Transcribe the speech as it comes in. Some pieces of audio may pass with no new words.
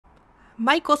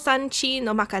Maiko-san chi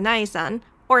no Makanai-san,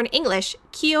 or in English,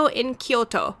 Kyo in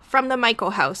Kyoto, from the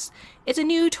Maiko House, is a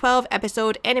new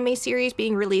 12-episode anime series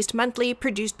being released monthly,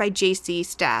 produced by JC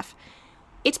staff.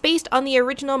 It's based on the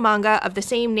original manga of the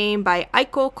same name by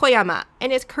Aiko Koyama,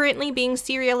 and is currently being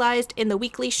serialized in the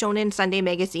weekly Shonen Sunday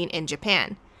magazine in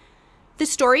Japan. The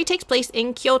story takes place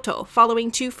in Kyoto, following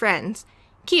two friends,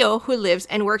 Kyo, who lives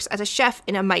and works as a chef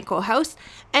in a Maiko house,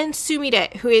 and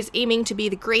Sumire, who is aiming to be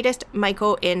the greatest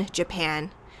Maiko in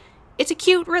Japan. It's a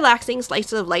cute, relaxing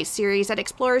slice of life series that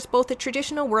explores both the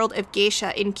traditional world of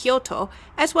geisha in Kyoto,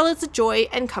 as well as the joy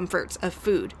and comforts of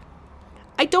food.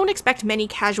 I don't expect many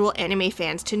casual anime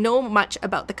fans to know much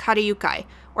about the Kariyukai,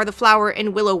 or the flower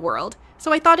and willow world,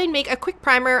 so I thought I'd make a quick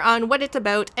primer on what it's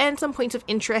about and some points of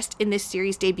interest in this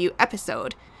series' debut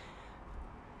episode.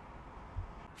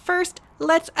 First,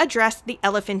 let's address the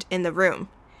elephant in the room.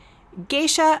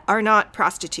 Geisha are not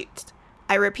prostitutes.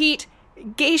 I repeat,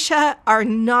 geisha are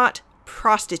not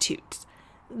prostitutes.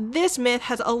 This myth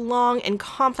has a long and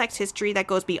complex history that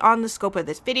goes beyond the scope of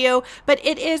this video, but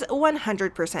it is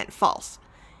 100% false.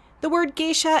 The word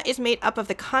geisha is made up of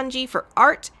the kanji for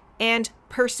art and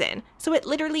person, so it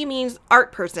literally means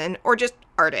art person or just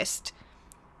artist.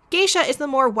 Geisha is the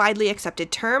more widely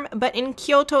accepted term, but in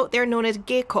Kyoto they're known as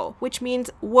geiko, which means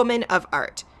woman of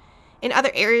art. In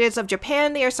other areas of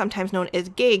Japan, they are sometimes known as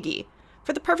geigi.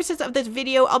 For the purposes of this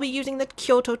video, I'll be using the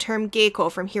Kyoto term geiko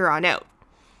from here on out.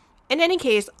 In any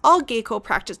case, all geiko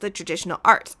practice the traditional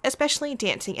arts, especially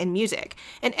dancing and music,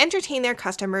 and entertain their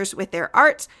customers with their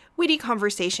arts, witty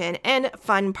conversation, and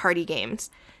fun party games.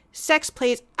 Sex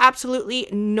plays absolutely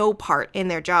no part in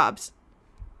their jobs.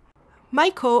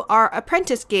 Maiko are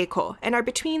apprentice geiko and are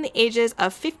between the ages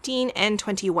of 15 and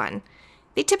 21.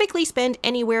 They typically spend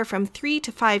anywhere from 3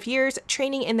 to 5 years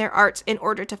training in their arts in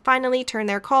order to finally turn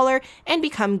their collar and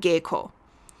become geiko.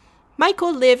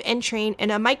 Maiko live and train in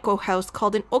a Maiko house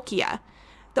called an okiya.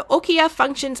 The okiya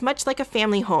functions much like a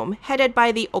family home, headed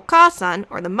by the okasan,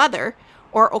 or the mother,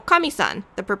 or okami-san,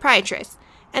 the proprietress,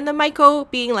 and the Maiko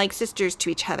being like sisters to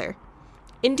each other.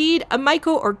 Indeed, a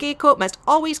Maiko or geiko must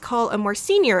always call a more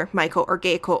senior Maiko or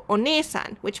geiko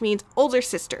one-san, which means older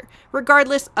sister,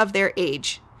 regardless of their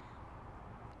age.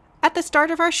 At the start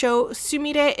of our show,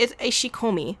 Sumire is a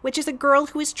shikomi, which is a girl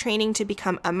who is training to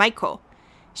become a Maiko.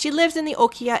 She lives in the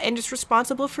okiya and is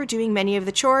responsible for doing many of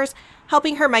the chores,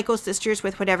 helping her Maiko sisters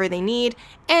with whatever they need,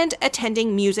 and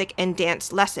attending music and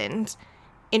dance lessons.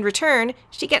 In return,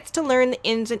 she gets to learn the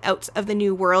ins and outs of the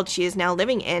new world she is now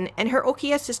living in, and her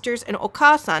okiya sisters and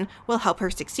okasan will help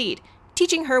her succeed,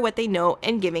 teaching her what they know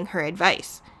and giving her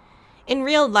advice. In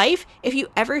real life, if you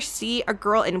ever see a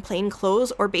girl in plain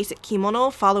clothes or basic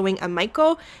kimono following a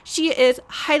Maiko, she is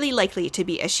highly likely to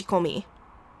be a shikomi.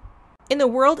 In the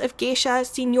world of geisha,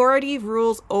 seniority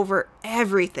rules over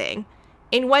everything.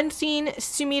 In one scene,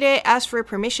 Sumire asks for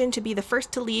permission to be the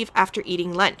first to leave after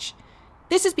eating lunch.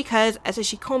 This is because, as a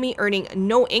shikomi earning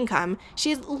no income,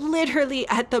 she is literally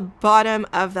at the bottom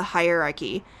of the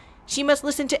hierarchy. She must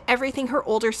listen to everything her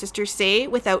older sisters say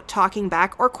without talking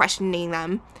back or questioning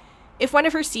them. If one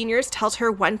of her seniors tells her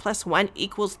 1 + 1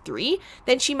 = 3,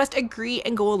 then she must agree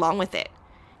and go along with it.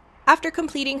 After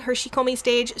completing her shikomi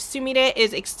stage, Sumire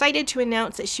is excited to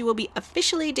announce that she will be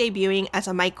officially debuting as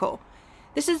a Maiko.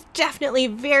 This is definitely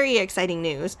very exciting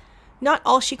news. Not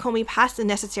all shikomi pass the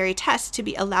necessary tests to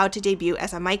be allowed to debut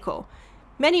as a Maiko.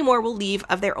 Many more will leave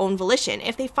of their own volition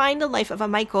if they find the life of a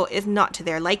Maiko is not to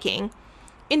their liking.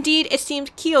 Indeed, it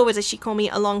seemed Kyo was a shikomi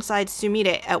alongside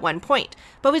Sumire at one point,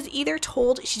 but was either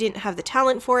told she didn't have the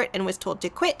talent for it and was told to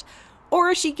quit,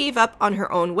 or she gave up on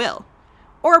her own will.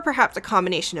 Or perhaps a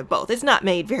combination of both. It's not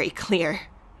made very clear.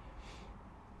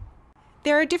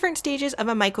 There are different stages of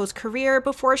a Maiko's career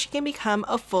before she can become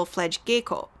a full-fledged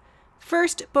geiko.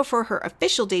 First, before her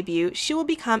official debut, she will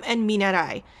become a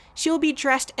minarai. She will be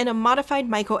dressed in a modified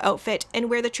Maiko outfit and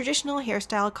wear the traditional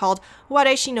hairstyle called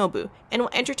warai shinobu, and will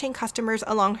entertain customers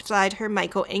alongside her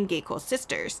Maiko and geiko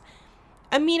sisters.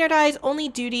 A minarai's only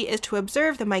duty is to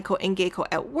observe the Maiko and geiko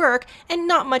at work, and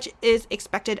not much is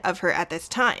expected of her at this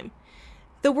time.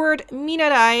 The word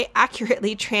minarai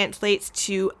accurately translates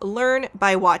to learn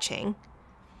by watching.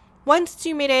 Once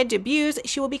Sumire debuts,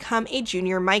 she will become a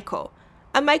junior Maiko.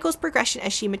 A Maiko's progression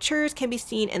as she matures can be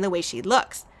seen in the way she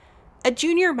looks. A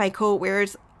junior Maiko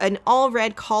wears an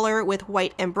all-red collar with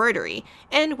white embroidery,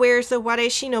 and wears the warai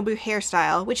shinobu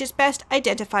hairstyle, which is best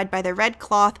identified by the red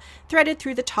cloth threaded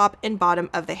through the top and bottom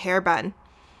of the hairbun.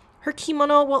 Her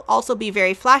kimono will also be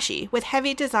very flashy, with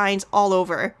heavy designs all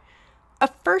over. A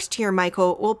first-tier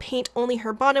Maiko will paint only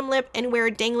her bottom lip and wear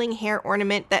a dangling hair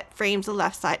ornament that frames the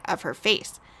left side of her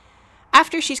face.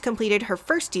 After she's completed her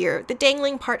first year, the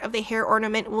dangling part of the hair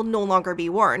ornament will no longer be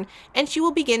worn, and she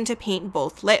will begin to paint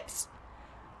both lips.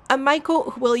 A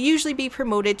Maiko will usually be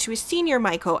promoted to a senior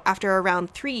Maiko after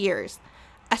around 3 years.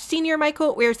 A senior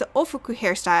Maiko wears the ofuku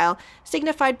hairstyle,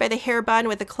 signified by the hair bun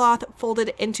with the cloth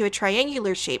folded into a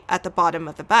triangular shape at the bottom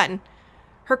of the bun.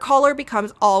 Her collar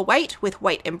becomes all white with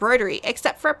white embroidery,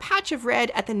 except for a patch of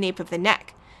red at the nape of the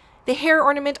neck. The hair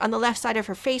ornament on the left side of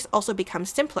her face also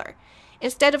becomes simpler.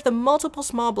 Instead of the multiple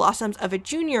small blossoms of a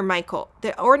junior Maiko,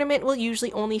 the ornament will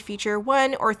usually only feature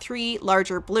 1 or 3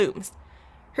 larger blooms.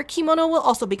 Her kimono will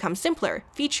also become simpler,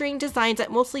 featuring designs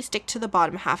that mostly stick to the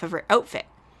bottom half of her outfit.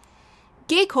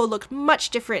 Geiko looked much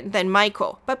different than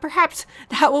Maiko, but perhaps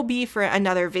that will be for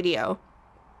another video.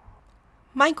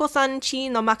 Maiko-san Chi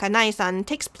no Makanai-san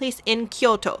takes place in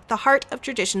Kyoto, the heart of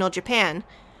traditional Japan.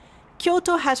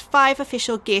 Kyoto has 5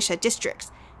 official geisha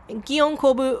districts: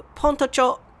 Gion-kobu,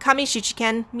 Pontocho,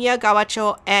 Kamishichiken,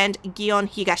 Miyagawa-cho, and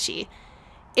Gion-higashi.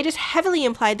 It is heavily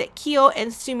implied that Kyo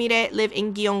and Sumire live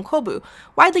in Gion-kobu,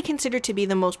 widely considered to be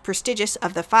the most prestigious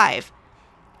of the 5.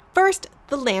 First,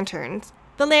 the lanterns.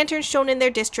 The lanterns shown in their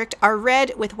district are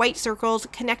red with white circles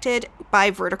connected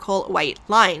by vertical white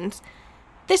lines.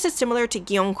 This is similar to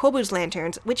Gion-kobu's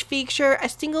lanterns, which feature a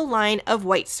single line of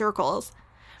white circles.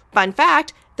 Fun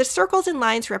fact, the circles and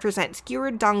lines represent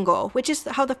skewered dango, which is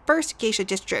how the first geisha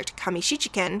district,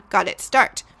 Kamishichiken, got its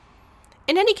start.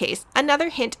 In any case, another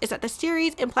hint is that the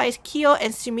series implies Kyo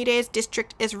and Sumire's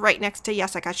district is right next to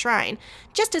Yasaka Shrine,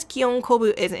 just as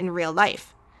Gion-kobu is in real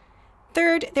life.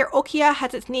 Third, their okiya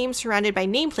has its name surrounded by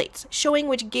nameplates, showing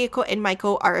which geiko and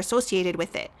maiko are associated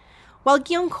with it. While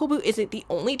Gion-kobu isn't the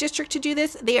only district to do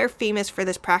this, they are famous for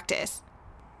this practice.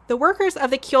 The workers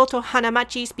of the Kyoto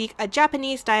Hanamachi speak a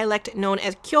Japanese dialect known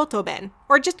as Kyoto-ben,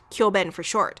 or just Kyoben for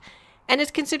short, and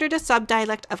is considered a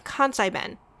sub-dialect of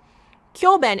Kansai-ben.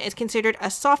 Kyoben is considered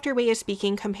a softer way of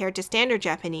speaking compared to standard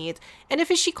Japanese, and if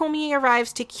a shikomi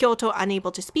arrives to Kyoto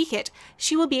unable to speak it,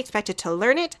 she will be expected to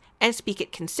learn it and speak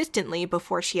it consistently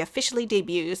before she officially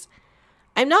debuts.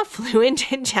 I'm not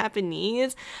fluent in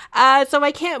Japanese, so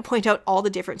I can't point out all the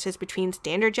differences between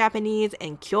standard Japanese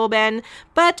and Kyoben,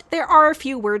 but there are a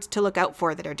few words to look out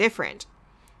for that are different.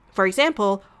 For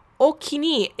example,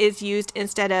 okini is used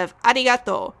instead of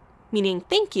arigato, meaning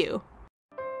thank you.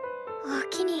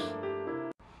 Okini.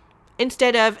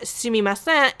 Instead of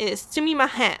sumimasen is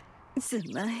sumimahen.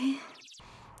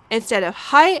 Instead of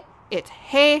hai, it's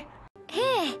hei.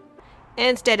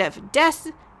 Instead of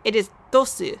des, it is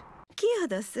dosu.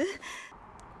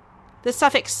 The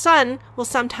suffix sun will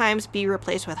sometimes be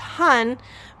replaced with han,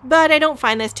 but I don't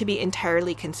find this to be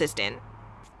entirely consistent.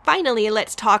 Finally,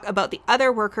 let's talk about the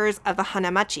other workers of the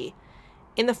Hanamachi.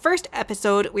 In the first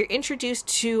episode, we're introduced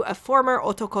to a former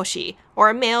otokoshi, or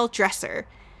a male dresser.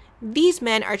 These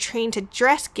men are trained to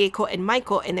dress geiko and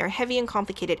maiko in their heavy and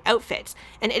complicated outfits,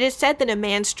 and it is said that a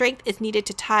man's strength is needed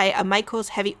to tie a maiko's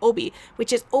heavy obi,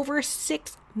 which is over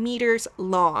 6 meters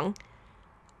long.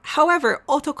 However,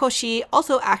 otokoshi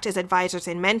also act as advisors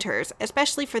and mentors,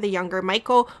 especially for the younger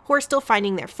maiko who are still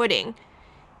finding their footing.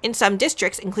 In some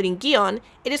districts, including Gion,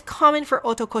 it is common for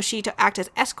otokoshi to act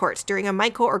as escorts during a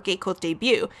maiko or geiko's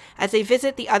debut, as they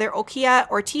visit the other okiya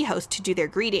or tea house to do their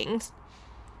greetings.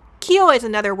 Kyo is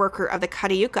another worker of the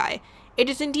kariyukai. It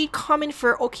is indeed common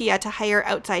for okiya to hire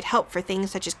outside help for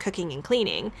things such as cooking and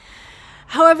cleaning.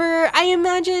 However, I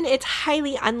imagine it's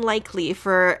highly unlikely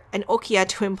for an okiya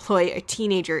to employ a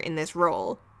teenager in this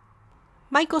role.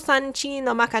 Maiko-san Chi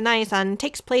no Makanai-san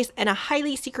takes place in a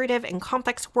highly secretive and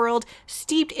complex world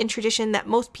steeped in tradition that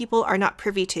most people are not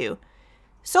privy to.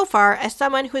 So far, as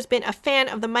someone who has been a fan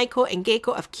of the Maiko and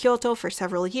Geiko of Kyoto for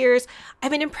several years,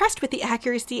 I've been impressed with the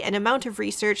accuracy and amount of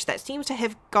research that seems to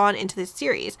have gone into this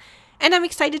series, and I'm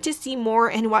excited to see more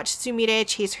and watch Sumire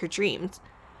chase her dreams.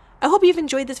 I hope you've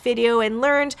enjoyed this video and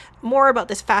learned more about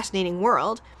this fascinating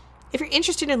world. If you're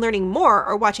interested in learning more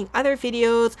or watching other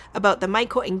videos about the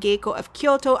Maiko and Geiko of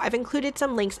Kyoto, I've included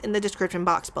some links in the description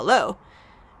box below.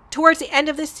 Towards the end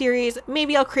of this series,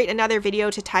 maybe I'll create another video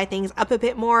to tie things up a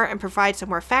bit more and provide some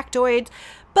more factoids,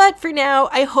 but for now,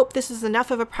 I hope this is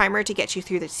enough of a primer to get you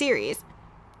through the series.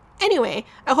 Anyway,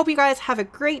 I hope you guys have a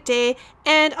great day,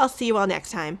 and I'll see you all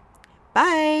next time.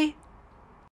 Bye!